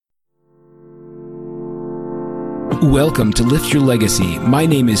Welcome to Lift Your Legacy. My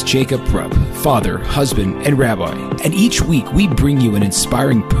name is Jacob Rupp, father, husband, and rabbi. And each week we bring you an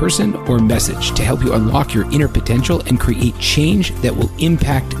inspiring person or message to help you unlock your inner potential and create change that will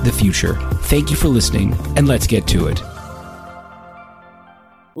impact the future. Thank you for listening, and let's get to it.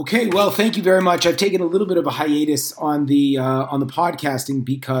 Okay, well, thank you very much. I've taken a little bit of a hiatus on the podcasting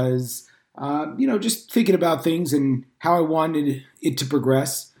because just thinking about things and how I wanted it to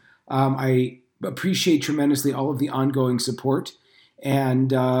progress. I appreciate tremendously all of the ongoing support,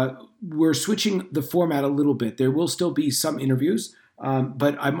 and we're switching the format a little bit. There will still be some interviews,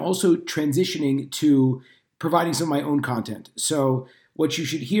 but I'm also transitioning to providing some of my own content. So what you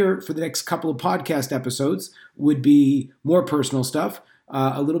should hear for the next couple of podcast episodes would be more personal stuff,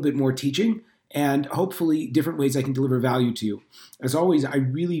 a little bit more teaching, and hopefully different ways I can deliver value to you. As always, I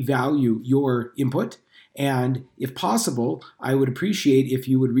really value your input. And if possible, I would appreciate if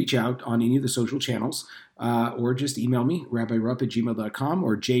you would reach out on any of the social channels or just email me, rabbirupp@gmail.com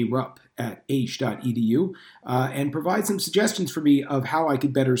or jrupp@h.edu, and provide some suggestions for me of how I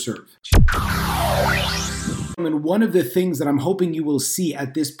could better serve. And one of the things that I'm hoping you will see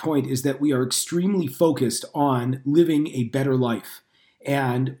at this point is that we are extremely focused on living a better life.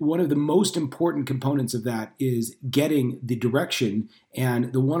 And one of the most important components of that is getting the direction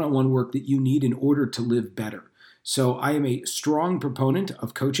and the one-on-one work that you need in order to live better. So I am a strong proponent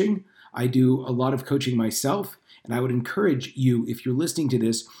of coaching. I do a lot of coaching myself, and I would encourage you, if you're listening to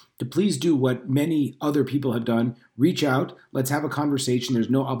this, to please do what many other people have done. Reach out. Let's have a conversation. There's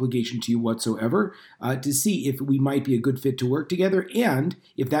no obligation to you whatsoever to see if we might be a good fit to work together. And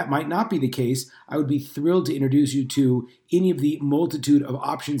if that might not be the case, I would be thrilled to introduce you to any of the multitude of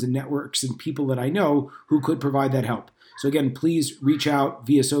options and networks and people that I know who could provide that help. So again, please reach out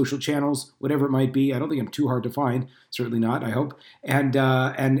via social channels, whatever it might be. I don't think I'm too hard to find. Certainly not, I hope. And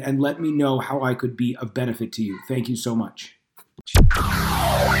let me know how I could be of benefit to you. Thank you so much.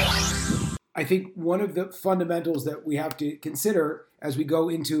 I think one of the fundamentals that we have to consider as we go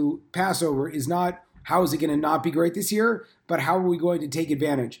into Passover is not how is it going to not be great this year, but how are we going to take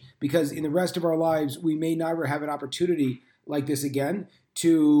advantage? Because in the rest of our lives, we may never have an opportunity like this again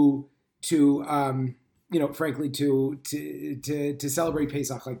to celebrate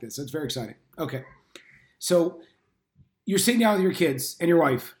Pesach like this. So it's very exciting. Okay. So you're sitting down with your kids and your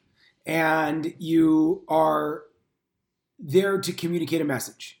wife, and you are there to communicate a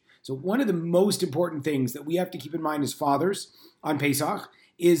message. So one of the most important things that we have to keep in mind as fathers on Pesach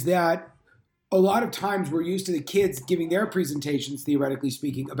is that a lot of times we're used to the kids giving their presentations, theoretically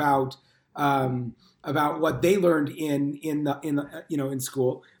speaking, about what they learned in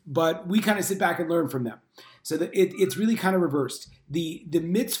school, but we kind of sit back and learn from them. So that it's really kind of reversed. The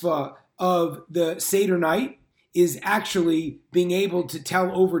mitzvah of the Seder night is actually being able to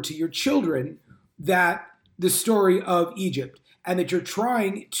tell over to your children that the story of Egypt, and that you're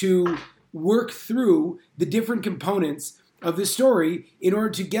trying to work through the different components of the story in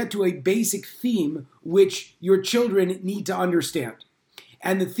order to get to a basic theme which your children need to understand.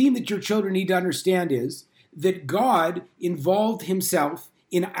 And the theme that your children need to understand is that God involved himself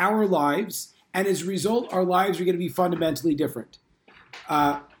in our lives, and as a result, our lives are going to be fundamentally different.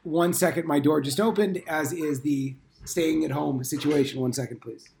 1 second, my door just opened, as is the staying at home situation. 1 second,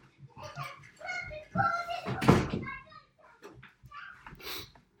 please.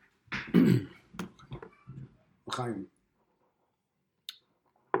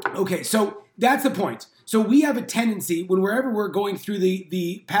 Okay, so that's the point. So we have a tendency, whenever we're going through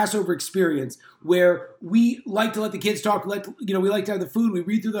the Passover experience, where we like to let the kids talk, we like to have the food, we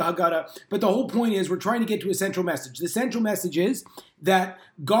read through the Haggadah, but the whole point is we're trying to get to a central message. The central message is that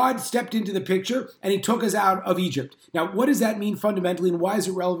God stepped into the picture and he took us out of Egypt. Now, what does that mean fundamentally, and why is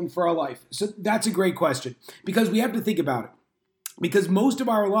it relevant for our life? So that's a great question, because we have to think about it. Because most of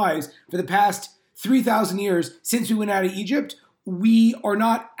our lives, for the past 3,000 years since we went out of Egypt, we are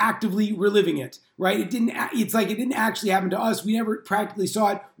not actively reliving it, right? It's like it didn't actually happen to us. We never practically saw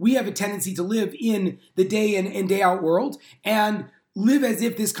it. We have a tendency to live in the day in and day out world and live as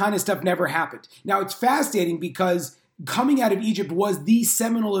if this kind of stuff never happened. Now, it's fascinating because coming out of Egypt was the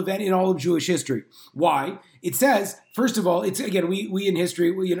seminal event in all of Jewish history. Why? It says, first of all, it's again, we in history,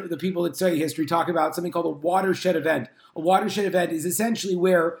 the people that study history talk about something called a watershed event. A watershed event is essentially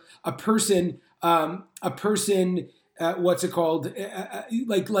where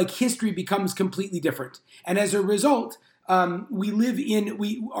like history becomes completely different. And as a result, our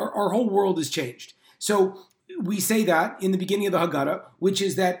whole world is changed. So we say that in the beginning of the Haggadah, which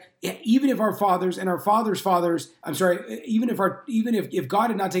is that even if our fathers and our fathers' fathers, even if God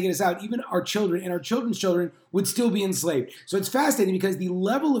had not taken us out, even our children and our children's children would still be enslaved. So it's fascinating because the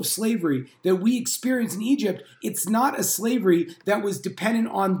level of slavery that we experience in Egypt, it's not a slavery that was dependent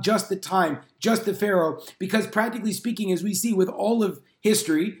on just the time, just the Pharaoh, because practically speaking, as we see with all of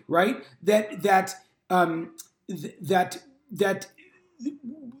history, right, that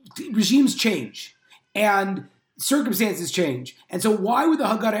regimes change. And circumstances change. And so why would the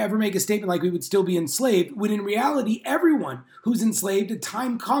Haggadah ever make a statement like we would still be enslaved when in reality, everyone who's enslaved, a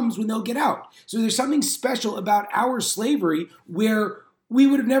time comes when they'll get out. So there's something special about our slavery where we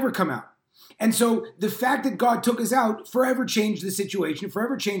would have never come out. And so the fact that God took us out forever changed the situation,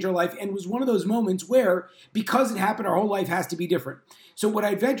 forever changed our life, and was one of those moments where, because it happened, our whole life has to be different. So what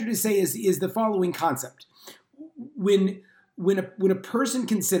I'd venture to say is the following concept. When a person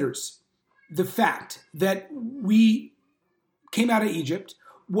considers the fact that we came out of Egypt,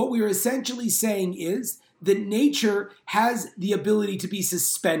 what we are essentially saying is that nature has the ability to be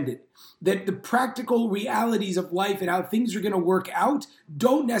suspended, that the practical realities of life and how things are going to work out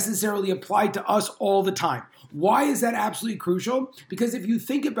don't necessarily apply to us all the time. Why is that absolutely crucial? Because if you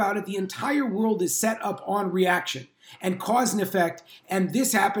think about it, the entire world is set up on reaction and cause and effect, and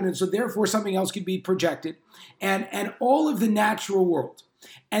this happened, and so therefore something else could be projected, and all of the natural world.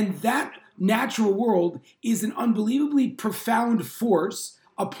 And that natural world is an unbelievably profound force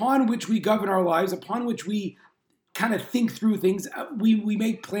upon which we govern our lives, upon which we kind of think through things, we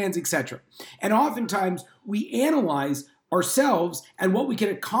make plans, etc. And oftentimes we analyze ourselves and what we can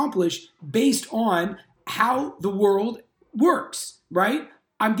accomplish based on how the world works, right?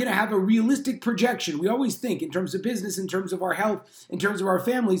 I'm going to have a realistic projection. We always think in terms of business, in terms of our health, in terms of our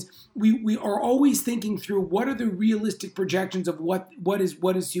families. We are always thinking through what are the realistic projections of what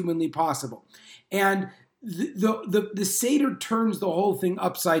is humanly possible. And the Seder turns the whole thing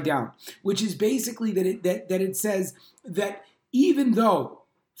upside down, which is basically that it says that even though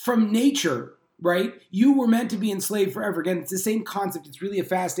from nature, right, you were meant to be enslaved forever. Again, it's the same concept. It's really a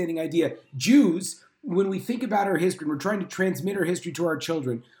fascinating idea. Jews, when we think about our history, we're trying to transmit our history to our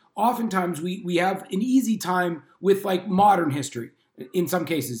children. Oftentimes, we have an easy time with like modern history, in some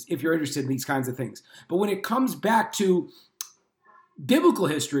cases, if you're interested in these kinds of things. But when it comes back to biblical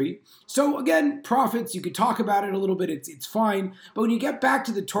history, so again, prophets, you could talk about it a little bit, it's fine. But when you get back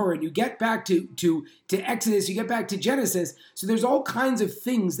to the Torah, and you get back to Exodus, you get back to Genesis, so there's all kinds of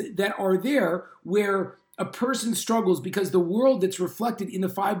things that are there where a person struggles because the world that's reflected in the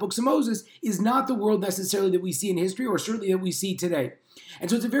 5 books of Moses is not the world necessarily that we see in history or certainly that we see today. And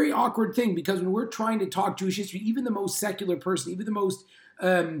so it's a very awkward thing because when we're trying to talk Jewish history, even the most secular person, even the most,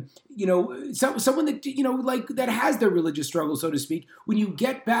 someone that, like that has their religious struggle, so to speak, when you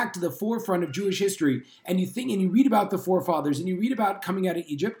get back to the forefront of Jewish history and you think and you read about the forefathers and you read about coming out of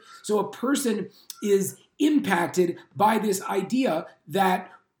Egypt, so a person is impacted by this idea that,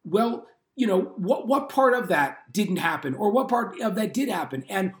 well, what part of that didn't happen or what part of that did happen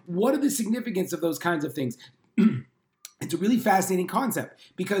and what are the significance of those kinds of things? It's a really fascinating concept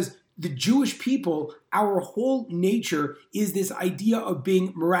because the Jewish people, our whole nature is this idea of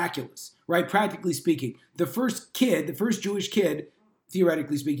being miraculous, right? Practically speaking, the first Jewish kid,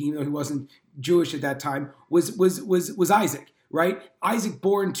 theoretically speaking, even though he wasn't Jewish at that time, was Isaac. Right? Isaac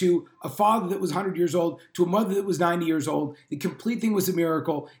born to a father that was 100 years old, to a mother that was 90 years old. The complete thing was a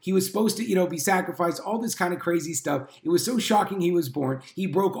miracle. He was supposed to, be sacrificed, all this kind of crazy stuff. It was so shocking he was born. He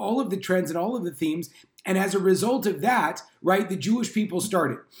broke all of the trends and all of the themes. And as a result of that, right, the Jewish people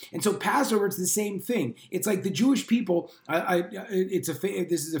started. And so Passover, it's the same thing. It's like the Jewish people, this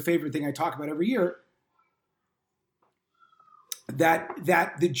is a favorite thing I talk about every year, that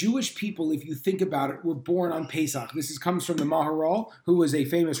the Jewish people, if you think about it, were born on Pesach. This comes from the Maharal, who was a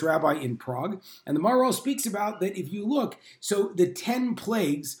famous rabbi in Prague. And the Maharal speaks about that if you look, so the 10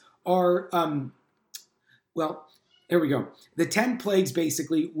 plagues are, here we go. The 10 plagues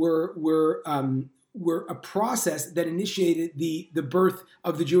basically were a process that initiated the birth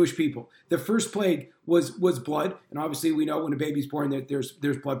of the Jewish people. The first plague was blood, and obviously we know when a baby's born that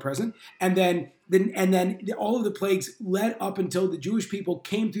there's blood present. And then all of the plagues led up until the Jewish people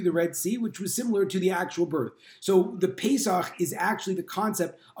came through the Red Sea, which was similar to the actual birth. So the Pesach is actually the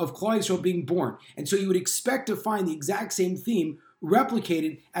concept of Klal Yisrael being born. And so you would expect to find the exact same theme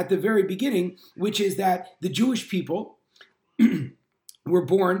replicated at the very beginning, which is that the Jewish people were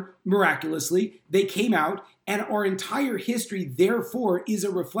born miraculously. They came out, and our entire history, therefore, is a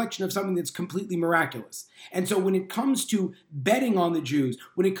reflection of something that's completely miraculous. And so when it comes to betting on the Jews,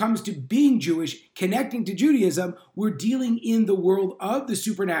 when it comes to being Jewish, connecting to Judaism, we're dealing in the world of the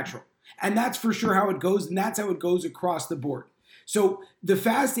supernatural. And that's for sure how it goes, and that's how it goes across the board. So the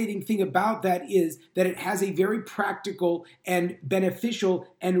fascinating thing about that is that it has a very practical and beneficial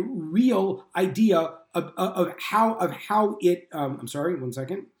and real idea of how it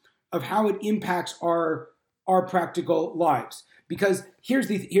of how it impacts our practical lives. Because here's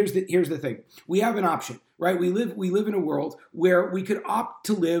the thing. We have an option, right? We live in a world where we could opt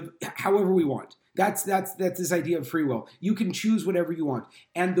to live however we want. That's this idea of free will. You can choose whatever you want.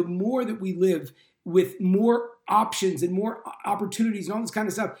 And the more that we live with more options and more opportunities and all this kind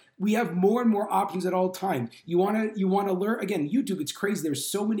of stuff, we have more and more options at all times. You want to learn, again, YouTube, it's crazy. There's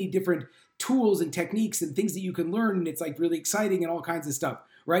so many different tools and techniques and things that you can learn, and it's like really exciting and all kinds of stuff,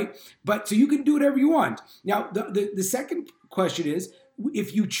 right? But so you can do whatever you want. Now, the second question is,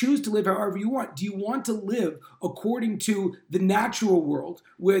 if you choose to live however you want, do you want to live according to the natural world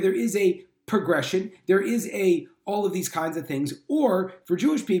where there is a progression, there is all of these kinds of things, or for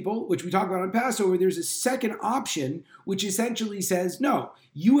Jewish people, which we talk about on Passover, there's a second option which essentially says, no,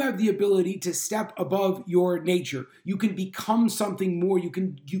 you have the ability to step above your nature. You can become something more. You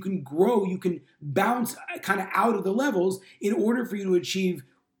can grow. You can bounce kind of out of the levels in order for you to achieve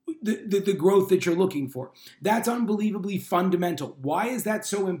the growth that you're looking for. That's unbelievably fundamental. Why is that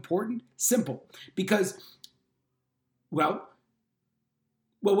so important? Simple. Because, well,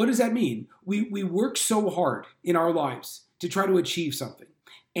 what does that mean? We work so hard in our lives to try to achieve something.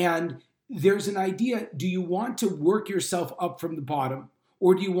 And there's an idea, do you want to work yourself up from the bottom?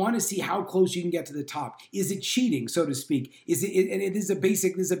 Or do you want to see how close you can get to the top? Is it cheating, so to speak? And it is a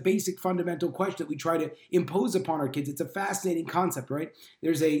basic fundamental question that we try to impose upon our kids. It's a fascinating concept, right?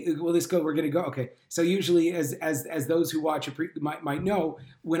 We're going to go. Okay. So usually as those who watch might know,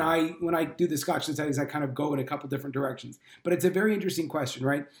 when I do the Scotch studies, I kind of go in a couple different directions. But it's a very interesting question,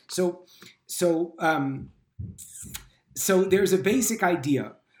 right? So there's a basic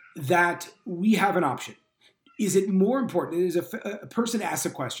idea that we have an option. Is it more important? There's a person asked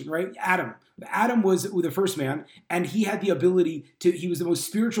a question, right? Adam was the first man, and he had the ability he was the most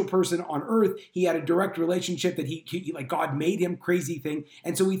spiritual person on earth. He had a direct relationship that he like God made him, crazy thing.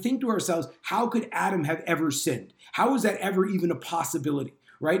 And so we think to ourselves, how could Adam have ever sinned? How is that ever even a possibility?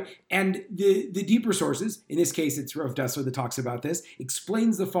 Right? And the deeper sources, in this case, it's Rav Dessler that talks about this,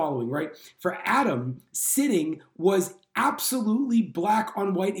 explains the following, right? For Adam, sinning was absolutely black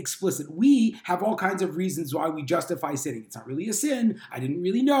on white explicit. We have all kinds of reasons why we justify sinning. It's not really a sin. I didn't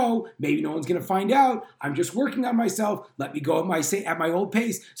really know. Maybe no one's going to find out. I'm just working on myself. Let me go at my old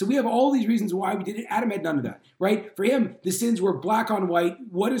pace. So we have all these reasons why we did it. Adam had none of that, right? For him, the sins were black on white.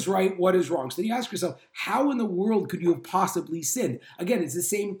 What is right? What is wrong? So then you ask yourself, how in the world could you have possibly sinned? Again, it's the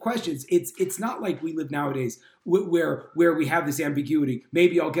same questions. It's not like we live nowadays where we have this ambiguity.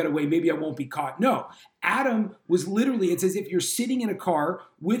 Maybe I'll get away. Maybe I won't be caught. No. Adam was literally, it's as if you're sitting in a car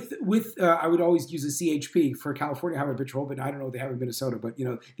with I would always use a CHP for California Highway Patrol, but I don't know what they have in Minnesota, but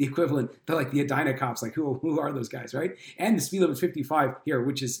the equivalent, they're like the Edina cops, like who are those guys, right? And the speed limit is 55 here,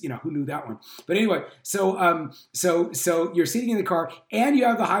 which is, who knew that one? But anyway, so you're sitting in the car and you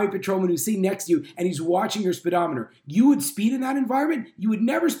have the highway patrolman who's sitting next to you and he's watching your speedometer. You would speed in that environment? You would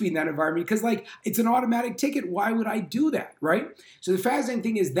never speed in that environment because it's an automatic ticket. Why would I do that, right? So the fascinating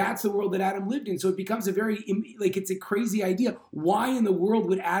thing is that's the world that Adam lived in. So it becomes it's a crazy idea. Why in the world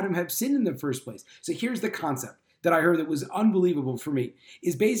would Adam have sinned in the first place? So here's the concept that I heard that was unbelievable for me,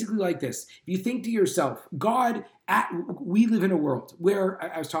 is basically like this. If you think to yourself, we live in a world where,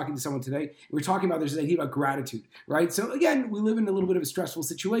 I was talking to someone today, we're talking about this idea about gratitude, right? So again, we live in a little bit of a stressful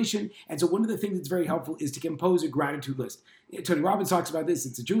situation, and so one of the things that's very helpful is to compose a gratitude list. Tony Robbins talks about this,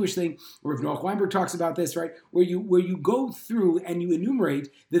 it's a Jewish thing, or if Noach Weinberg talks about this, right? Where you go through and you enumerate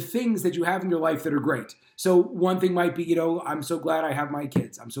the things that you have in your life that are great. So one thing might be, I'm so glad I have my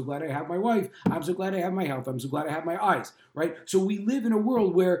kids. I'm so glad I have my wife. I'm so glad I have my health. I'm so glad I have my eyes, right? So we live in a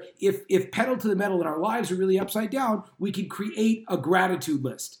world where if pedal to the metal and our lives are really upside down, we can create a gratitude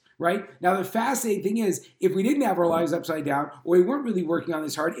list. Right? Now, the fascinating thing is, if we didn't have our lives upside down, or we weren't really working on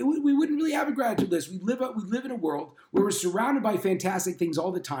this hard, we wouldn't really have a gratitude list. We live in a world where we're surrounded by fantastic things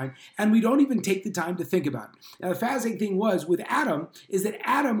all the time, and we don't even take the time to think about it. Now, the fascinating thing with Adam is that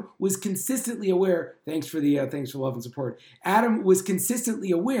Adam was consistently aware. Thanks for love and support. Adam was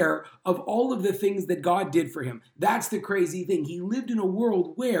consistently aware of all of the things that God did for him. That's the crazy thing. He lived in a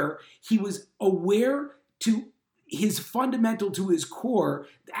world where he was aware to his fundamental to his core,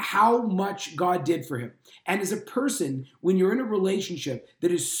 how much God did for him. And as a person, when you're in a relationship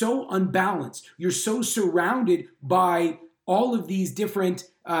that is so unbalanced, you're so surrounded by all of these different,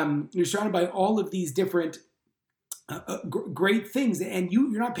 great things, and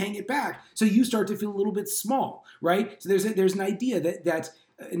you're not paying it back. So you start to feel a little bit small, right? So there's an idea that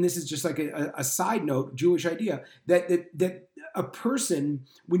and this is just like a side note, Jewish idea, that a person,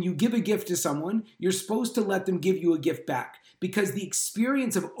 when you give a gift to someone, you're supposed to let them give you a gift back, because the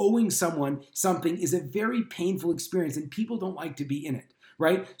experience of owing someone something is a very painful experience, and people don't like to be in it,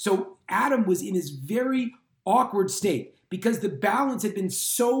 right? So Adam was in his very awkward state because the balance had been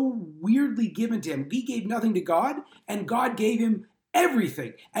so weirdly given to him. He gave nothing to God, and God gave him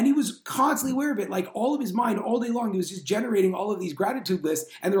everything. And he was constantly aware of it. Like all of his mind, all day long, he was just generating all of these gratitude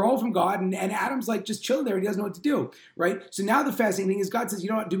lists, and they're all from God. And Adam's like just chilling there. He doesn't know what to do, right? So now the fascinating thing is God says, you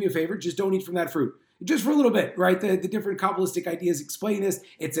know what, do me a favor, just don't eat from that fruit. Just for a little bit, right? The different Kabbalistic ideas explain this.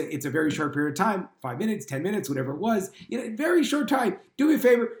 It's a very short period of time, 5 minutes, 10 minutes, whatever it was. Very short time. Do me a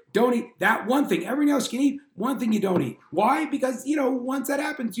favor, don't eat that one thing. Everyone else can eat, one thing you don't eat. Why? Because, once that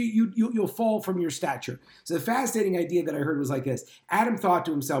happens, you'll fall from your stature. So the fascinating idea that I heard was like this. Adam thought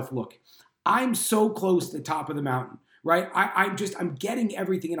to himself, look, I'm so close to the top of the mountain. Right? I'm getting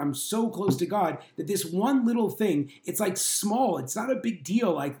everything, and I'm so close to God that this one little thing, it's like small. It's not a big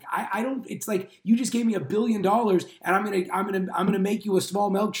deal. Like it's like you just gave me $1 billion and I'm gonna make you a small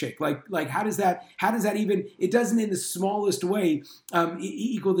milkshake. Like how does that even, it doesn't in the smallest way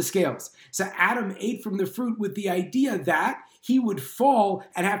equal the scales. So Adam ate from the fruit with the idea that he would fall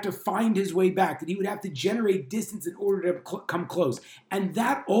and have to find his way back, that he would have to generate distance in order to come close. And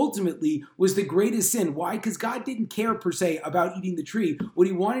that ultimately was the greatest sin. Why? Because God didn't care per se about eating the tree. What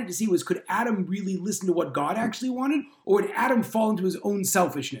he wanted to see was, could Adam really listen to what God actually wanted, or would Adam fall into his own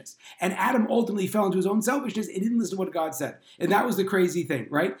selfishness? And Adam ultimately fell into his own selfishness and didn't listen to what God said. And that was the crazy thing,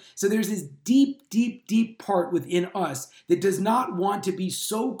 right? So there's this deep, deep, deep part within us that does not want to be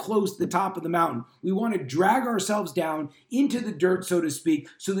so close to the top of the mountain. We want to drag ourselves down into the dirt, so to speak,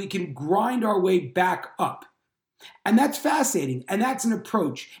 so we can grind our way back up. And that's fascinating, and that's an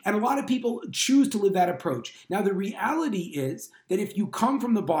approach. And a lot of people choose to live that approach. Now, the reality is that if you come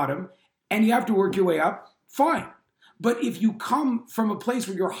from the bottom and you have to work your way up, fine. But if you come from a place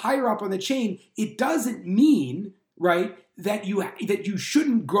where you're higher up on the chain, it doesn't mean, right, that you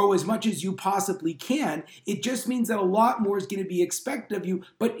shouldn't grow as much as you possibly can. It just means that a lot more is going to be expected of you,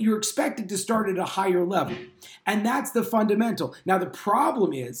 but you're expected to start at a higher level. And that's the fundamental. Now, the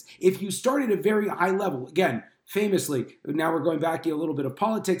problem is, if you start at a very high level, again, famously, now we're going back to a little bit of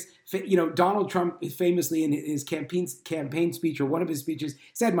politics. Donald Trump famously in his campaign speech, or one of his speeches,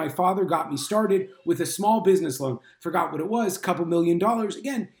 said, "My father got me started with a small business loan." Forgot what it was, $2 million.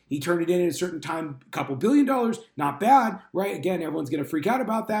 Again, he turned it in at a certain time, $2 billion. Not bad, right? Again, everyone's going to freak out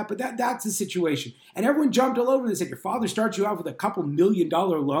about that, but that's the situation. And everyone jumped all over and said, your father starts you out with a $2 million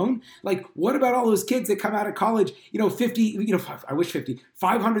loan? Like, what about all those kids that come out of college,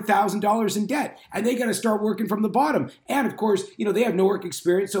 $500,000 in debt, and they got to start working from the bottom. And of course, they have no work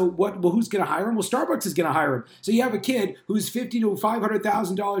experience. So who's going to hire him? Well, Starbucks is going to hire him. So you have a kid who's $50,000 to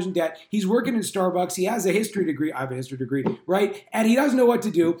 $500,000 in debt. He's working in Starbucks. He has a history degree. I have a history degree, right? And he doesn't know what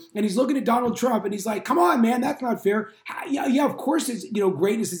to do. And he's looking at Donald Trump and he's like, come on, man, that's not fair. Yeah, of course,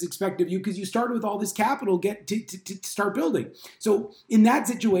 greatness is expected of you because you started with all this capital to start building. So in that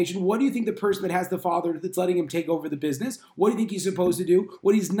situation, what do you think the person that has the father that's letting him take over the business, what do you think he's supposed to do?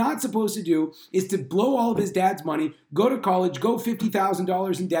 What he's not supposed to do is to blow all of his dad's money, go to college, go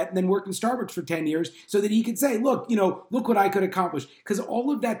 $50,000 in debt, and then work in Starbucks for 10 years so that he could say, look what I could accomplish. Because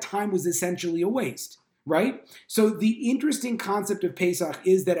all of that time was essentially a waste. Right? So the interesting concept of Pesach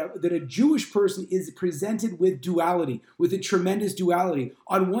is that a Jewish person is presented with duality, with a tremendous duality.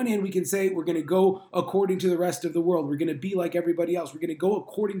 On one end, we can say we're going to go according to the rest of the world. We're going to be like everybody else. We're going to go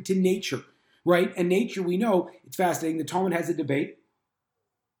according to nature, right? And nature, we know, it's fascinating. The Talmud has a debate.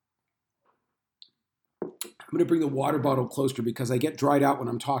 I'm going to bring the water bottle closer because I get dried out when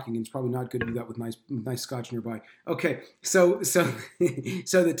I'm talking, and it's probably not good to do that with nice scotch nearby. Okay, so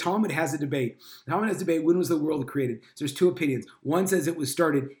the Talmud has a debate. The Talmud has a debate. When was the world created? So there's two opinions. One says it was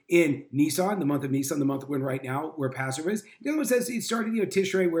started in Nisan, the month of Nisan, the month we're in right now, where Passover is. The other one says it started,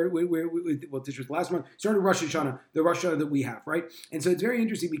 Tishrei, where Tishrei was the last month. Started Rosh Hashanah, the Rosh Hashanah that we have, right? And so it's very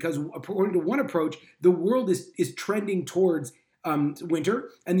interesting because according to one approach, the world is trending towards winter,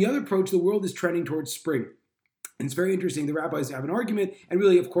 and the other approach, the world is trending towards spring. And it's very interesting. The rabbis have an argument, and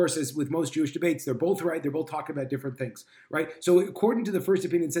really, of course, as with most Jewish debates, they're both right. They're both talking about different things, right? So according to the first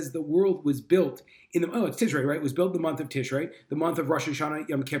opinion, it says the world was built it's Tishrei, right? It was built in the month of Tishrei, the month of Rosh Hashanah,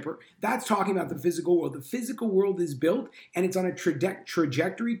 Yom Kippur. That's talking about the physical world. The physical world is built, and it's on a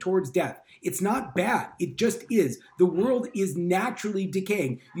trajectory towards death. It's not bad. It just is. The world is naturally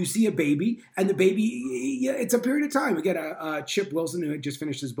decaying. You see a baby, and the baby, it's a period of time. Again, Chip Wilson, who had just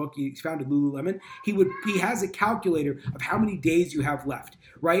finished his book, he founded Lululemon. He has a calculator calculator of how many days you have left,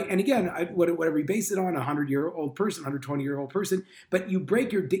 right? And again, whatever you base it on, a 100-year-old person, 120-year-old person, but you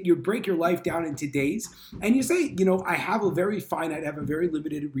break your life down into days, and you say, I have a very finite, I have a very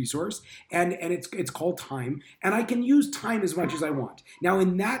limited resource, and it's called time, and I can use time as much as I want. Now,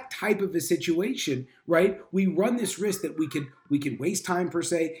 in that type of a situation, right, we run this risk that we can waste time per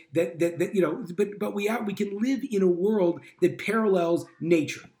se, but we can live in a world that parallels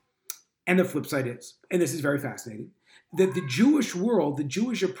nature. And the flip side is, and this is very fascinating, that the Jewish world, the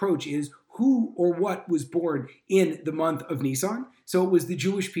Jewish approach is who or what was born in the month of Nisan. So it was the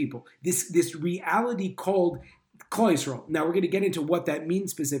Jewish people. This reality called Klal Yisrael. Now we're going to get into what that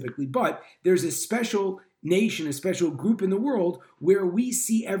means specifically, but there's a special nation, a special group in the world where we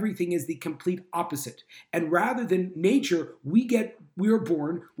see everything as the complete opposite. And rather than nature, we are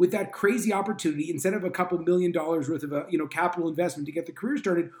born with that crazy opportunity. Instead of a couple $1 million worth of a capital investment to get the career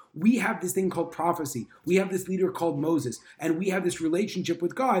started, we have this thing called prophecy. We have this leader called Moses, and we have this relationship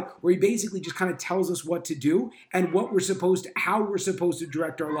with God where he basically just kind of tells us what to do and how we're supposed to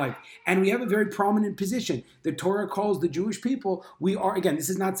direct our life. And we have a very prominent position. The Torah calls the Jewish people, again, this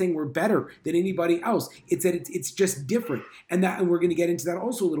is not saying we're better than anybody else. It's that it's just different. And we're going to get into that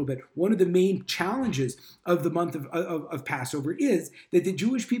also a little bit. One of the main challenges of the month of Passover is that the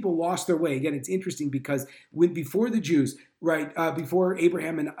Jewish people lost their way. Again, it's interesting because before the Jews, right, before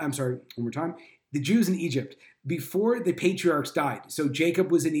Abraham the Jews in Egypt, before the patriarchs died. So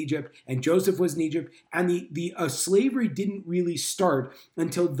Jacob was in Egypt and Joseph was in Egypt, and the slavery didn't really start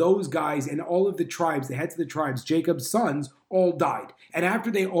until those guys and all of the tribes, the heads of the tribes, Jacob's sons, all died. And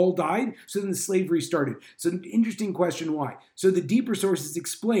after they all died, so then the slavery started. So an interesting question, why? So the deeper sources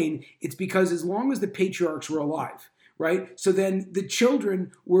explain it's because as long as the patriarchs were alive, right? So then the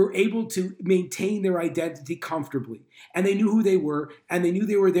children were able to maintain their identity comfortably. And they knew who they were, and they knew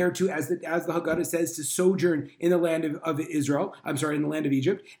they were there to, as the Haggadah says, to sojourn in the land of Israel, in the land of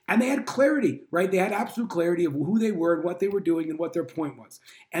Egypt. And they had clarity, right? They had absolute clarity of who they were and what they were doing and what their point was.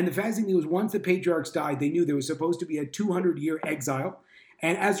 And the fascinating thing was once the patriarchs died, they knew there was supposed to be a 200-year exile.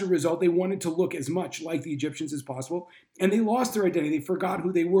 And as a result, they wanted to look as much like the Egyptians as possible. And they lost their identity. They forgot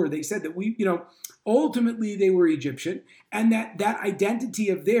who they were. They said that ultimately they were Egyptian. And that identity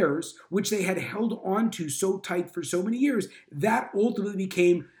of theirs, which they had held on to so tight for so many years, that ultimately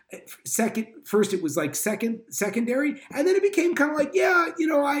became first it was like secondary. And then it became kind of like,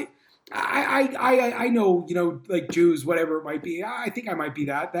 I know, like Jews, whatever it might be. I think I might be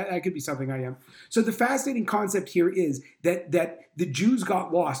that. That could be something I am. So the fascinating concept here is that the Jews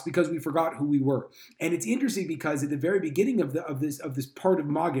got lost because we forgot who we were. And it's interesting because at the very beginning of this part of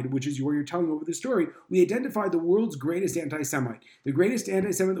Maggid, which is where you're telling over the story, we identified the world's greatest anti-Semite. The greatest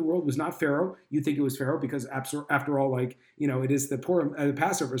anti-Semite in the world was not Pharaoh. You think it was Pharaoh because after all, it is the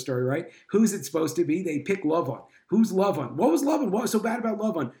Passover story, right? Who's it supposed to be? They pick Lavan. Who's Lavan? What was Lavan? What was so bad about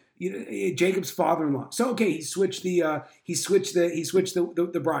Lavan? Jacob's father-in-law. So okay, he switched the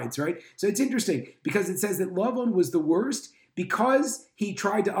brides, right? So it's interesting because it says that Lavan was the worst because he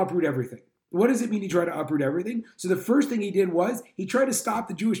tried to uproot everything. What does it mean he tried to uproot everything? So the first thing he did was he tried to stop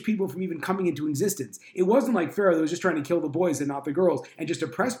the Jewish people from even coming into existence. It wasn't like Pharaoh that was just trying to kill the boys and not the girls and just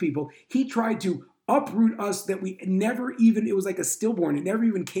oppress people. He tried to uproot us that we never even, it was like a stillborn. It never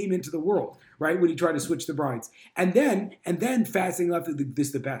even came into the world, right? When he tried to switch the brides. And then fasting left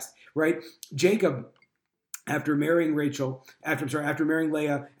this the best, right? Jacob, after marrying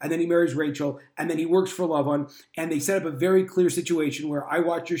Leah, and then he marries Rachel, and then he works for Lavan, and they set up a very clear situation where I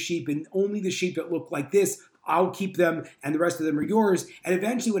watch your sheep, and only the sheep that look like this, I'll keep them, and the rest of them are yours. And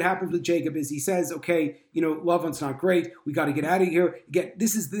eventually what happens with Jacob is he says, okay, Lavan's not great. We got to get out of here. Again,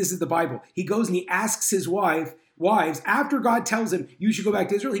 this is the Bible. He goes and he asks his wives, after God tells him, you should go back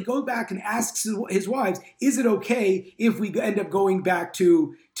to Israel, he goes back and asks his wives, is it okay if we end up going back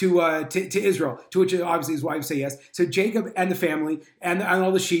to Israel? To which obviously his wives say yes. So Jacob and the family and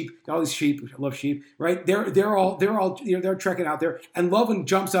all these sheep, I love sheep, right? They're all trekking out there, and Lavan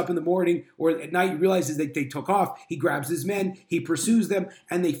jumps up in the morning or at night, realizes that they took off. He grabs his men, he pursues them,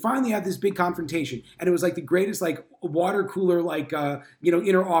 and they finally have this big confrontation. And it was like the greatest water cooler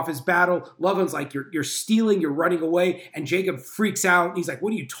inner office battle. Lavan's like, you're stealing, you're running away, and Jacob freaks out. He's like,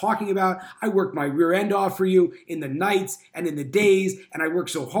 what are you talking about? I worked my rear end off for you in the nights and in the days, and I worked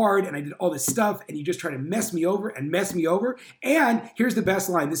so hard and I did all this stuff, and you just try to mess me over. And here's the best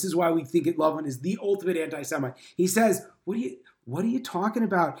line. This is why we think Lavan is the ultimate anti-Semite. He says, what are you talking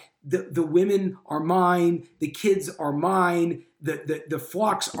about? The women are mine, the kids are mine, the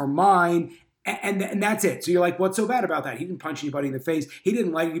flocks are mine. And that's it. So you're like, what's so bad about that? He didn't punch anybody in the face. He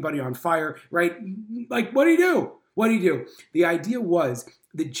didn't light anybody on fire, right? Like, what do you do? The idea was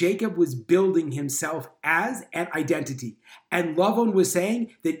that Jacob was building himself as an identity. And Lavan was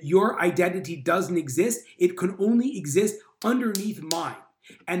saying that your identity doesn't exist. It can only exist underneath mine.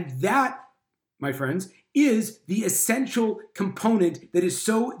 And that, my friends, is the essential component that is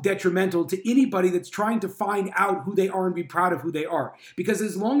so detrimental to anybody that's trying to find out who they are and be proud of who they are. Because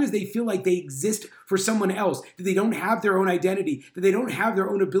as long as they feel like they exist for someone else, that they don't have their own identity, that they don't have their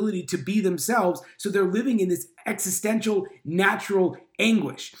own ability to be themselves, so they're living in this existential, natural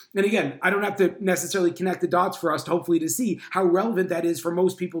anguish. And again, I don't have to necessarily connect the dots for us to hopefully to see how relevant that is for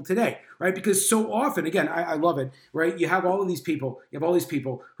most people today, right? Because so often, again, I love it, right? You have all these people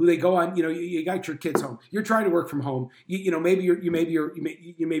who they go on, you got your kids home. You're trying to work from home. Maybe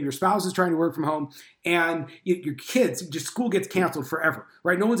your spouse is trying to work from home, and your kids, just school gets canceled forever,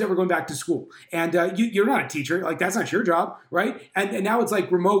 right? No one's ever going back to school, and you're not a teacher. Like, that's not your job, right? And now it's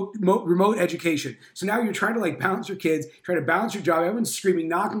like remote education. So now you're trying to like balance your kids, try to balance your job. Everyone's screaming,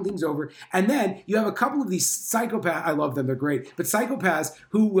 knocking things over, and then you have a couple of these psychopaths. I love them; they're great, but psychopaths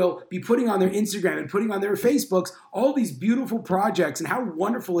who will be putting on their Instagram and putting on their Facebooks all these beautiful projects and how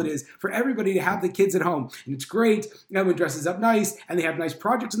wonderful it is for everybody to have the kids at home. And it's great. Everyone dresses up nice, and they have nice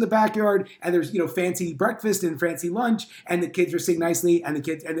projects in the backyard, and there's fancy breakfast and fancy lunch, and the kids are sitting nicely, and the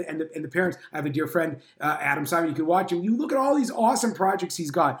kids and the parents. I have a dear friend, Adam Simon. You can watch him. You look at all these awesome projects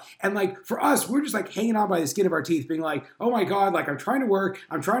he's got, and like for us, we're just like hanging on by the skin of our teeth, being like, oh my God, like I'm trying to work,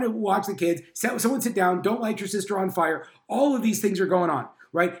 I'm trying to watch the kids. Someone sit down. Don't light your sister on fire. All of these things are going on,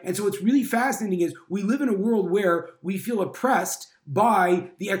 right? And so what's really fascinating is we live in a world where we feel oppressed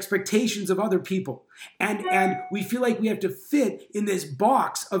by the expectations of other people. And we feel like we have to fit in this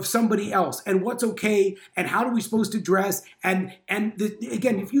box of somebody else and what's okay and how are we supposed to dress. Again,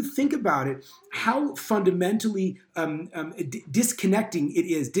 if you think about it, how fundamentally disconnective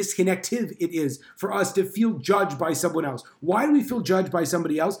it is for us to feel judged by someone else. Why do we feel judged by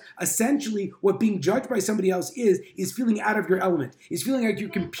somebody else? Essentially, what being judged by somebody else is feeling out of your element. Is feeling like you're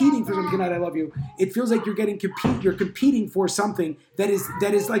competing for something. Good night, I love you. It feels like you're competing for something that is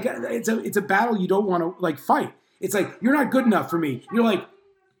like it's a battle you don't want to like fight. It's like, you're not good enough for me. You're like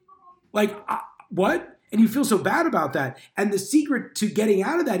what? And you feel so bad about that. And the secret to getting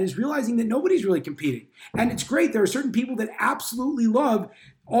out of that is realizing that nobody's really competing. And it's great. There are certain people that absolutely love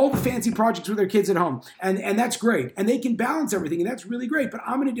all the fancy projects with their kids at home. And that's great. And they can balance everything. And that's really great. But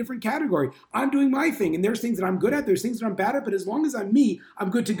I'm in a different category. I'm doing my thing. And there's things that I'm good at. There's things that I'm bad at. But as long as I'm me, I'm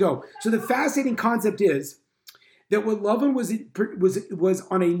good to go. So the fascinating concept is that what Lavan was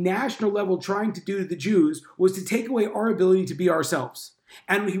on a national level trying to do to the Jews was to take away our ability to be ourselves.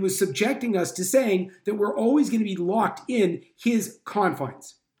 And he was subjecting us to saying that we're always going to be locked in his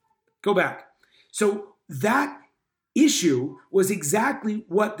confines. Go back. So that issue was exactly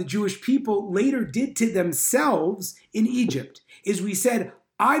what the Jewish people later did to themselves in Egypt. Is we said,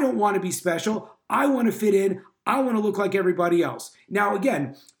 I don't want to be special. I want to fit in. I want to look like everybody else. Now,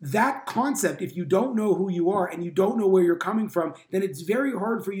 again, that concept, if you don't know who you are and you don't know where you're coming from, then it's very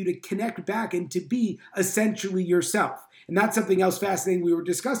hard for you to connect back and to be essentially yourself. And that's something else fascinating we were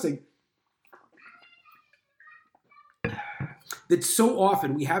discussing. That so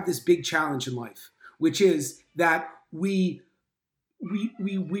often we have this big challenge in life, which is that we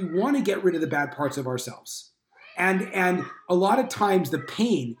want to get rid of the bad parts of ourselves. And a lot of times the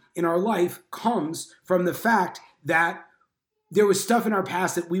pain in our life comes from the fact that there was stuff in our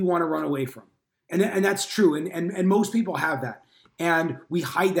past that we want to run away from. And that's true. And most people have that. And we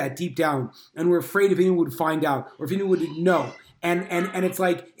hide that deep down. And we're afraid if anyone would find out or if anyone would know. And it's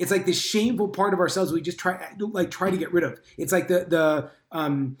like this shameful part of ourselves we just try to get rid of. It's like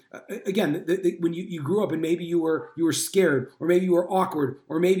when you grew up and maybe you were scared or maybe you were awkward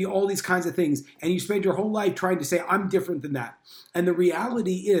or maybe all these kinds of things, and you spend your whole life trying to say, I'm different than that. And the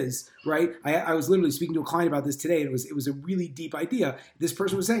reality is, right, I was literally speaking to a client about this today, and it was a really deep idea. This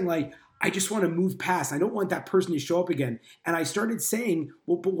person was saying, like, I just want to move past. I don't want that person to show up again. And I started saying,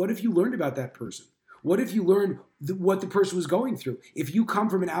 well, but what if you learned about that person? What if you learned what the person was going through? If you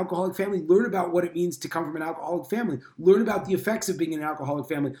come from an alcoholic family, learn about what it means to come from an alcoholic family. Learn about the effects of being in an alcoholic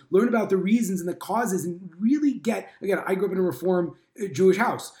family. Learn about the reasons and the causes and really again, I grew up in a Reform Jewish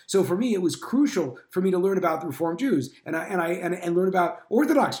house. So for me, it was crucial for me to learn about the Reformed Jews and learn about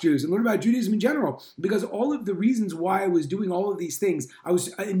Orthodox Jews and learn about Judaism in general, because all of the reasons why I was doing all of these things, I was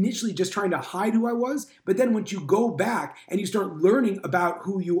initially just trying to hide who I was. But then once you go back and you start learning about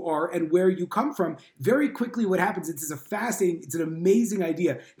who you are and where you come from, very quickly what happens, it's an amazing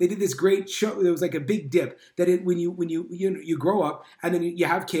idea. They did this great show. There was like a big dip that when you grow up and then you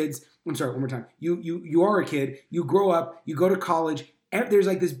have kids. I'm sorry, one more time. You are a kid, you grow up, you go to college, there's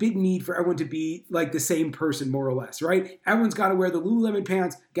like this big need for everyone to be like the same person, more or less, right? Everyone's got to wear the Lululemon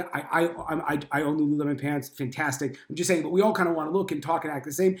pants. I own Lululemon pants, fantastic. I'm just saying, but we all kind of want to look and talk and act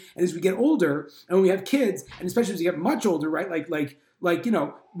the same. And as we get older, and when we have kids, and especially as we get much older, right? Like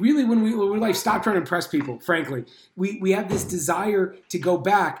really when we stop trying to impress people, frankly, we have this desire to go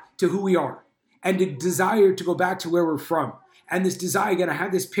back to who we are, and a desire to go back to where we're from. And this desire, again, I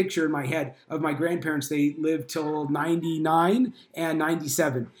have this picture in my head of my grandparents. They lived till 99 and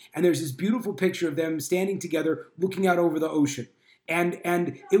 97. And there's this beautiful picture of them standing together looking out over the ocean. And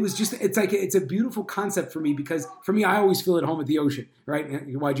it was just, it's a beautiful concept for me, because for me, I always feel at home at the ocean, right?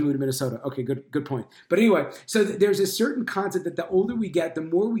 Why'd you move to Minnesota? Okay, good point. But anyway, so there's a certain concept that the older we get, the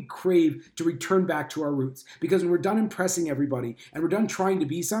more we crave to return back to our roots. Because when we're done impressing everybody and we're done trying to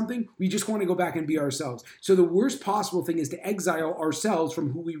be something, we just want to go back and be ourselves. So the worst possible thing is to exile ourselves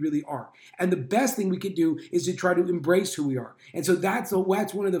from who we really are. And the best thing we could do is to try to embrace who we are. And so that's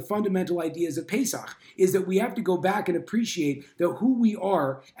one of the fundamental ideas of Pesach, is that we have to go back and appreciate that who we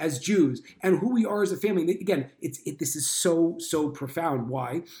are as Jews and who we are as a family. And again, this is so profound.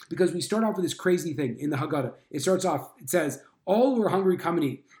 Why? Because we start off with this crazy thing in the Haggadah. It starts off, it says, all who are hungry come and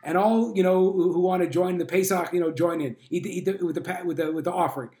eat, and all who want to join the Pesach, join in, eat with the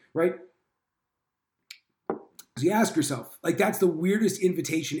offering, right? So you ask yourself, like, that's the weirdest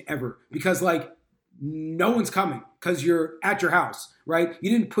invitation ever, because like no one's coming because you're at your house, right?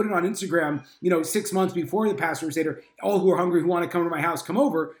 You didn't put it on Instagram, 6 months before the Passover Seder, all who are hungry, who want to come to my house, come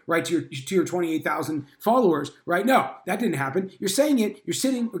over, right, to your 28,000 followers, right? No, that didn't happen. You're saying it, you're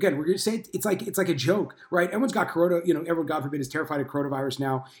sitting, again, we're going to say it, it's like a joke, right? Everyone's got corona, everyone, God forbid, is terrified of coronavirus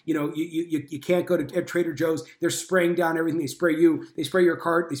now. You can't go to Trader Joe's. They're spraying down everything. They spray you. They spray your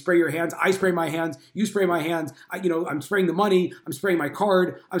cart. They spray your hands. I spray my hands. You spray my hands. I'm spraying the money. I'm spraying my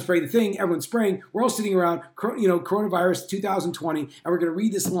card. I'm spraying the thing. Everyone's spraying. We're all sitting around, coronavirus 2020, and we're going to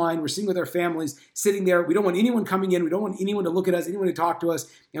read this line. We're sitting with our families, sitting there. We don't want anyone coming in. We don't want anyone to look at us, anyone to talk to us.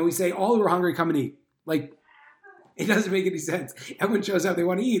 And we say, all who are hungry, come and eat. Like, it doesn't make any sense. Everyone shows up, they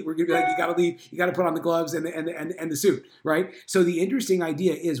want to eat. We're going to be like, you got to leave. You got to put on the gloves and the suit, right? So the interesting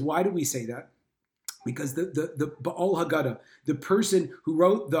idea is, why do we say that? Because the Baal Haggadah, the person who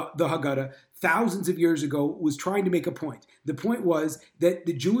wrote the Haggadah thousands of years ago, was trying to make a point. The point was that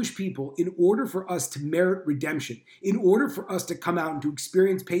the Jewish people, in order for us to merit redemption, in order for us to come out and to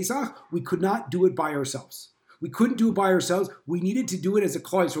experience Pesach, we could not do it by ourselves. We couldn't do it by ourselves. We needed to do it as a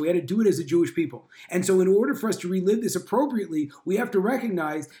klal, so we had to do it as a Jewish people. And so in order for us to relive this appropriately, we have to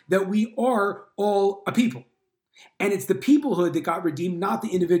recognize that we are all a people. And it's the peoplehood that got redeemed, not the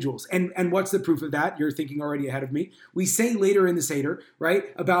individuals. And what's the proof of that? You're thinking already ahead of me. We say later in the Seder, right,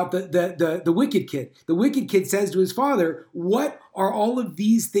 about the wicked kid. The wicked kid says to his father, "What are all of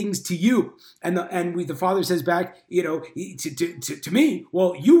these things to you?" And the father says back, to me,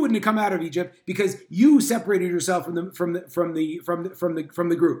 "Well, you wouldn't have come out of Egypt because you separated yourself from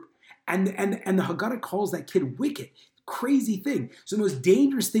the group." And the Haggadah calls that kid wicked. Crazy thing. So the most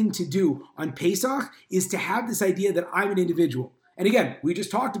dangerous thing to do on Pesach is to have this idea that I'm an individual. And again, we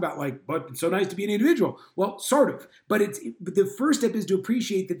just talked about but it's so nice to be an individual. Well, sort of. But the first step is to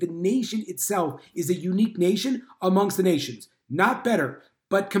appreciate that the nation itself is a unique nation amongst the nations. Not better,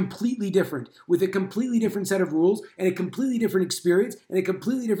 but completely different, with a completely different set of rules and a completely different experience and a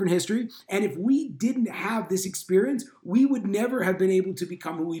completely different history. And if we didn't have this experience, we would never have been able to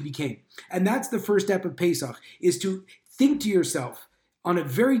become who we became. And that's the first step of Pesach, is to think to yourself on a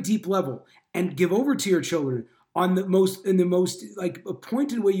very deep level and give over to your children in the most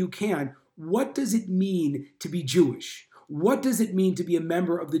pointed way you can. What does it mean to be Jewish? What does it mean to be a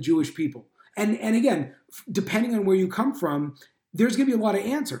member of the Jewish people? And again, depending on where you come from, there's going to be a lot of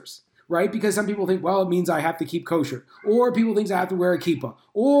answers, right? Because some people think, well, it means I have to keep kosher, or people think I have to wear a kippah,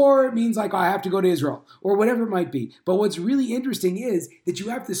 or it means I have to go to Israel, or whatever it might be. But what's really interesting is that you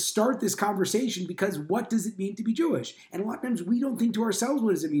have to start this conversation, because what does it mean to be Jewish? And a lot of times we don't think to ourselves,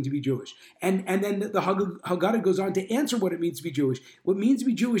 what does it mean to be Jewish? And then the Haggadah goes on to answer what it means to be Jewish. What it means to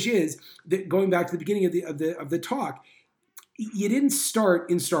be Jewish is that, going back to the beginning of the talk, you didn't start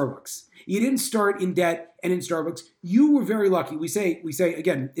in Starbucks. You didn't start in debt and in Starbucks. You were very lucky. We say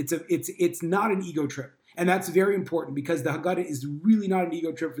again, it's not an ego trip. And that's very important, because the Haggadah is really not an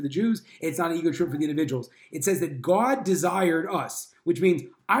ego trip for the Jews. It's not an ego trip for the individuals. It says that God desired us, which means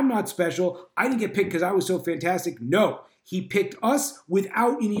I'm not special. I didn't get picked because I was so fantastic. No, He picked us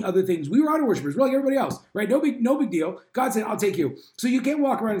without any other things. We were idol worshipers. We're like everybody else, right? No big deal. God said, I'll take you. So you can't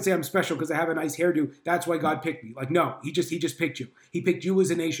walk around and say, I'm special because I have a nice hairdo. That's why God picked me. Like, no, he just picked you. He picked you as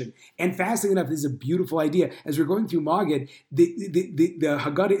a nation. And fascinating enough, this is a beautiful idea. As we're going through Magid, the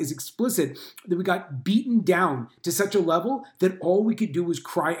Haggadah is explicit that we got beaten down to such a level that all we could do was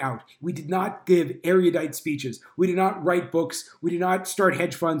cry out. We did not give erudite speeches. We did not write books. We did not start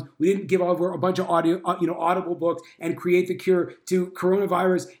hedge funds. We didn't give over a bunch of audible books and create the cure to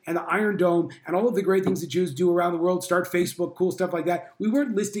coronavirus and the Iron Dome and all of the great things that Jews do around the world, start Facebook, cool stuff like that. We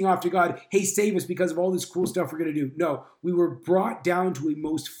weren't listing off to God, hey, save us because of all this cool stuff we're going to do. No, we were brought down to a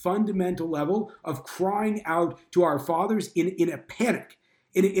most fundamental level of crying out to our fathers in a panic.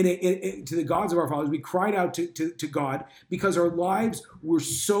 To the gods of our fathers, we cried out to God because our lives were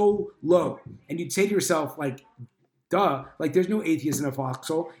so low. And you'd say to yourself, like, duh, like there's no atheist in a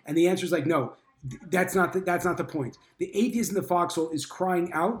foxhole. And the answer is like, no, that's not the point. The atheist in the foxhole is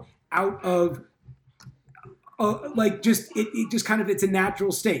crying out of it's a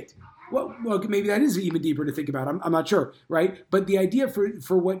natural state. Well, maybe that is even deeper to think about. I'm not sure, right? But the idea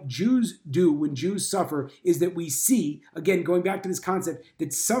for what Jews do when Jews suffer is that we see, again, going back to this concept,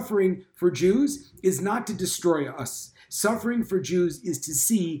 that suffering for Jews is not to destroy us. Suffering for Jews is to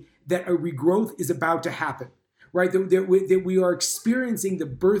see that a regrowth is about to happen, right? That we are experiencing the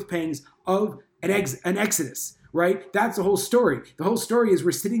birth pangs of an exodus, right? That's the whole story. The whole story is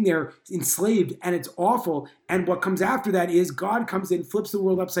we're sitting there enslaved and it's awful. And what comes after that is God comes in, flips the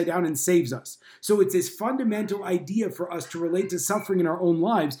world upside down and saves us. So it's this fundamental idea for us to relate to suffering in our own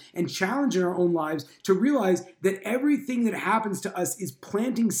lives and challenge in our own lives to realize that everything that happens to us is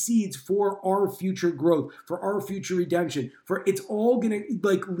planting seeds for our future growth, for our future redemption, for it's all going to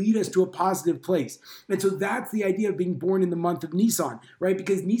lead us to a positive place. And so that's the idea of being born in the month of Nisan, right?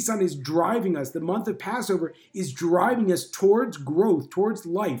 Because Nisan is driving us. The month of Passover is driving us towards growth, towards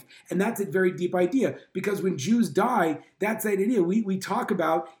life. And that's a very deep idea because when Jews die, that's that idea. We talk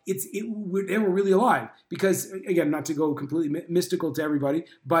about they were really alive because, again, not to go completely mystical to everybody,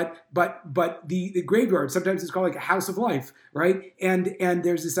 but the graveyard, sometimes it's called like a house of life, right? And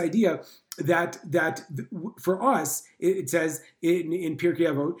there's this idea that for us, it says in Pirkei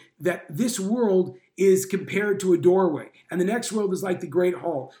Avot that this world is compared to a doorway, and the next world is like the Great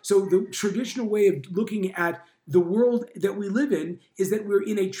Hall. So the traditional way of looking at the world that we live in is that we're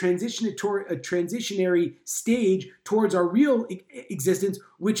in a transitionary stage towards our real existence,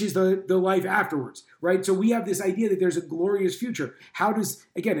 which is the life afterwards, right? So we have this idea that there's a glorious future.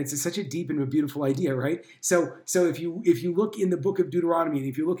 It's such a deep and a beautiful idea, right? So if you look in the book of Deuteronomy, and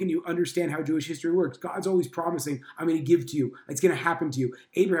if you look and you understand how Jewish history works, God's always promising, I'm going to give to you. It's going to happen to you.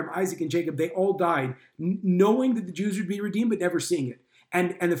 Abraham, Isaac, and Jacob, they all died knowing that the Jews would be redeemed, but never seeing it.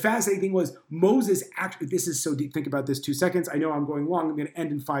 And the fascinating thing was Moses actually, this is so deep, think about this 2 seconds. I know I'm going long, I'm going to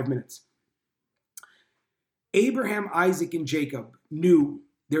end in 5 minutes. Abraham, Isaac, and Jacob knew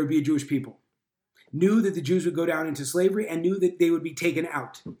there would be a Jewish people, knew that the Jews would go down into slavery, and knew that they would be taken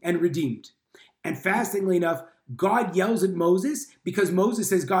out and redeemed. And fascinatingly enough, God yells at Moses because Moses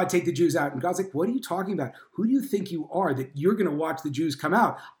says, God, take the Jews out. And God's like, what are you talking about? Who do you think you are that you're going to watch the Jews come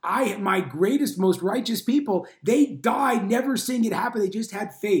out? My greatest, most righteous people, they died never seeing it happen. They just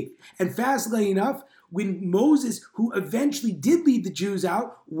had faith. And fascinatingly enough, when Moses, who eventually did lead the Jews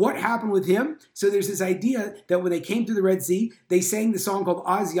out, what happened with him? So there's this idea that when they came to the Red Sea, they sang the song called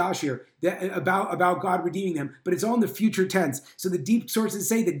Az Yashir, about God redeeming them, but it's all in the future tense. So the deep sources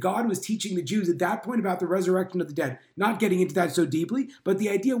say that God was teaching the Jews at that point about the resurrection of the dead. Not getting into that so deeply, but the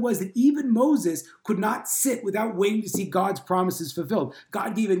idea was that even Moses could not sit without waiting to see God's promises fulfilled.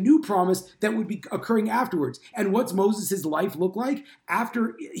 God gave a new promise that would be occurring afterwards. And what's Moses' life look like?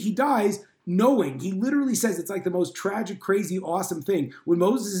 After he dies, knowing, he literally says it's like the most tragic, crazy, awesome thing. When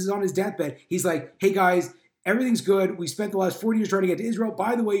Moses is on his deathbed, he's like, hey guys, everything's good. We spent the last 40 years trying to get to Israel.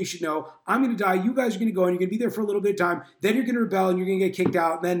 By the way, you should know, I'm going to die. You guys are going to go and you're going to be there for a little bit of time. Then you're going to rebel and you're going to get kicked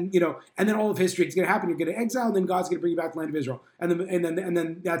out. And then, and then all of history is going to happen. You're going to exile and then God's going to bring you back to the land of Israel. And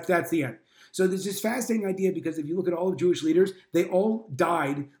then that's the end. So there's this fascinating idea because if you look at all of Jewish leaders, they all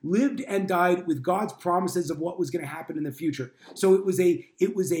died, lived and died with God's promises of what was going to happen in the future. So it was a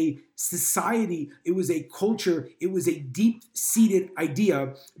society, it was a culture, it was a deep-seated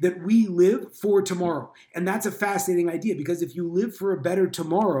idea that we live for tomorrow. And that's a fascinating idea because if you live for a better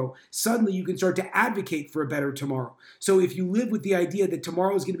tomorrow, suddenly you can start to advocate for a better tomorrow. So if you live with the idea that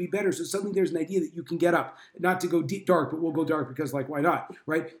tomorrow is going to be better, so suddenly there's an idea that you can get up, not to go deep dark, but we'll go dark because why not,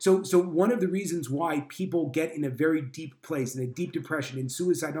 right? So one of the reasons why people get in a very deep place, in a deep depression, in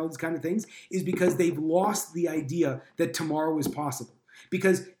suicide, and all these kind of things, is because they've lost the idea that tomorrow is possible.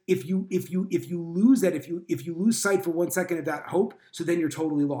 Because if you lose that, if you lose sight for 1 second of that hope, so then you're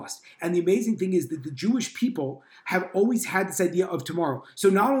totally lost. And the amazing thing is that the Jewish people have always had this idea of tomorrow. So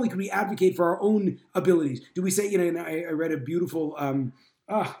not only can we advocate for our own abilities, do we say, and I read a beautiful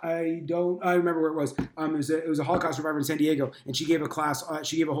I remember where it was. It was a Holocaust survivor in San Diego, and she gave a class.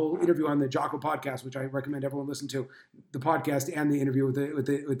 She gave a whole interview on the Jocko podcast, which I recommend everyone listen to, the podcast and the interview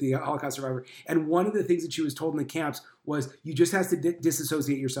with the Holocaust survivor. And one of the things that she was told in the camps was, you just have to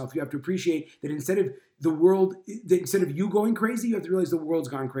disassociate yourself. You have to appreciate that instead of you going crazy, you have to realize the world's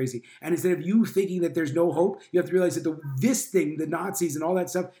gone crazy. And instead of you thinking that there's no hope, you have to realize that this thing, the Nazis and all that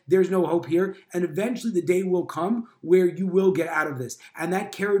stuff, there's no hope here. And eventually the day will come where you will get out of this. And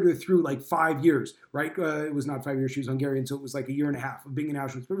that carried her through like 5 years, right? It was not 5 years. She was Hungarian, so it was like a year and a half of being in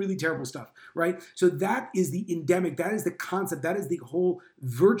Auschwitz, but really terrible stuff, right? So that is the endemic. That is the concept. That is the whole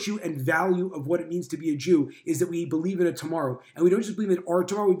virtue and value of what it means to be a Jew, is that we believe in a tomorrow. And we don't just believe in our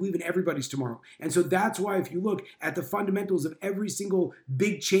tomorrow, we believe in everybody's tomorrow. And so that's why if you look at the fundamentals of every single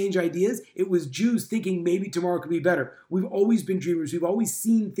big change ideas, it was Jews thinking maybe tomorrow could be better. We've always been dreamers. We've always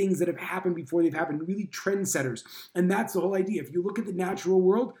seen things that have happened before they've happened, really trendsetters. And that's the whole idea. If you look at the natural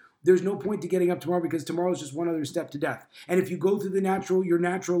world, there's no point to getting up tomorrow, because tomorrow is just one other step to death. And if you go through your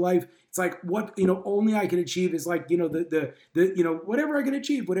natural life, it's like, what, only I can achieve is like, whatever I can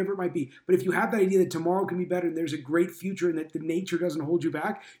achieve, whatever it might be. But if you have that idea that tomorrow can be better and there's a great future and that the nature doesn't hold you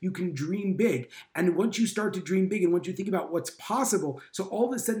back, you can dream big. And once you start to dream big and once you think about what's possible, so all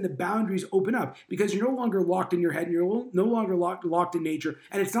of a sudden the boundaries open up, because you're no longer locked in your head and you're no longer locked in nature.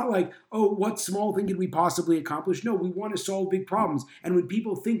 And it's not like, oh, what small thing could we possibly accomplish? No, we want to solve big problems. And when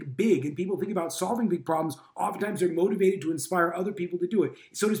people think big and people think about solving big problems, oftentimes they're motivated to inspire other people to do it.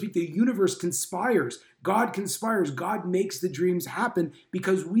 So to speak, the universe conspires. God conspires. God makes the dreams happen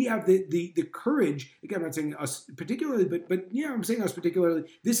because we have the courage. Again, I'm not saying us particularly, but yeah, I'm saying us particularly.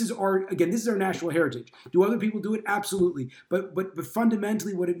 This is our national heritage. Do other people do it? Absolutely. But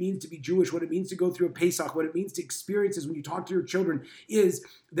fundamentally, what it means to be Jewish, what it means to go through a Pesach, what it means to experience is when you talk to your children, is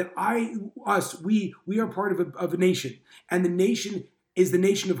that we are part of a nation, and the nation is the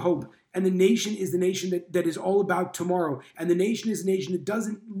nation of hope. And the nation is the nation that is all about tomorrow. And the nation is a nation that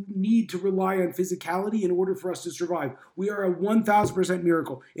doesn't need to rely on physicality in order for us to survive. We are a 1,000%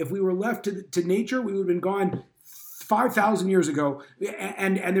 miracle. If we were left to nature, we would have been gone 5,000 years ago,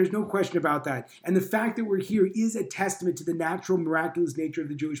 and there's no question about that. And the fact that we're here is a testament to the natural, miraculous nature of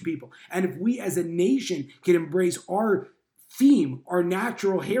the Jewish people. And if we as a nation can embrace our theme, our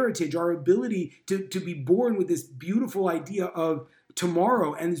natural heritage, our ability to be born with this beautiful idea of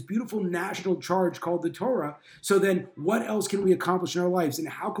tomorrow and this beautiful national charge called the Torah, so then what else can we accomplish in our lives, and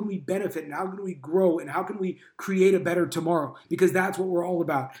how can we benefit, and how can we grow, and how can we create a better tomorrow? Because that's what we're all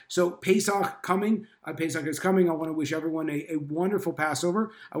about. So Pesach is coming. I want to wish everyone a wonderful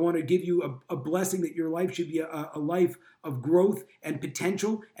Passover. I want to give you a blessing that your life should be a life of growth and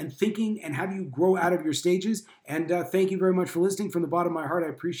potential and thinking, and have you grow out of your stages. And thank you very much for listening. From the bottom of my heart, I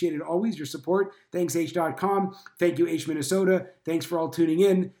appreciate it always, your support. Thanks, H.com. Thank you, H Minnesota. Thanks for all tuning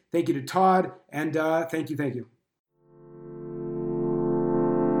in. Thank you to Todd. And thank you.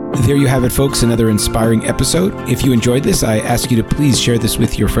 There you have it, folks, another inspiring episode. If you enjoyed this, I ask you to please share this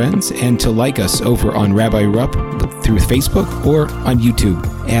with your friends and to like us over on Rabbi Rupp through Facebook or on YouTube.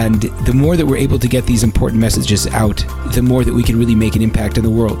 And the more that we're able to get these important messages out, the more that we can really make an impact in the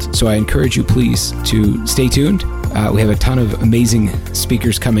world. So I encourage you, please, to stay tuned. We have a ton of amazing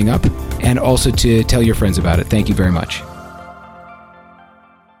speakers coming up, and also to tell your friends about it. Thank you very much.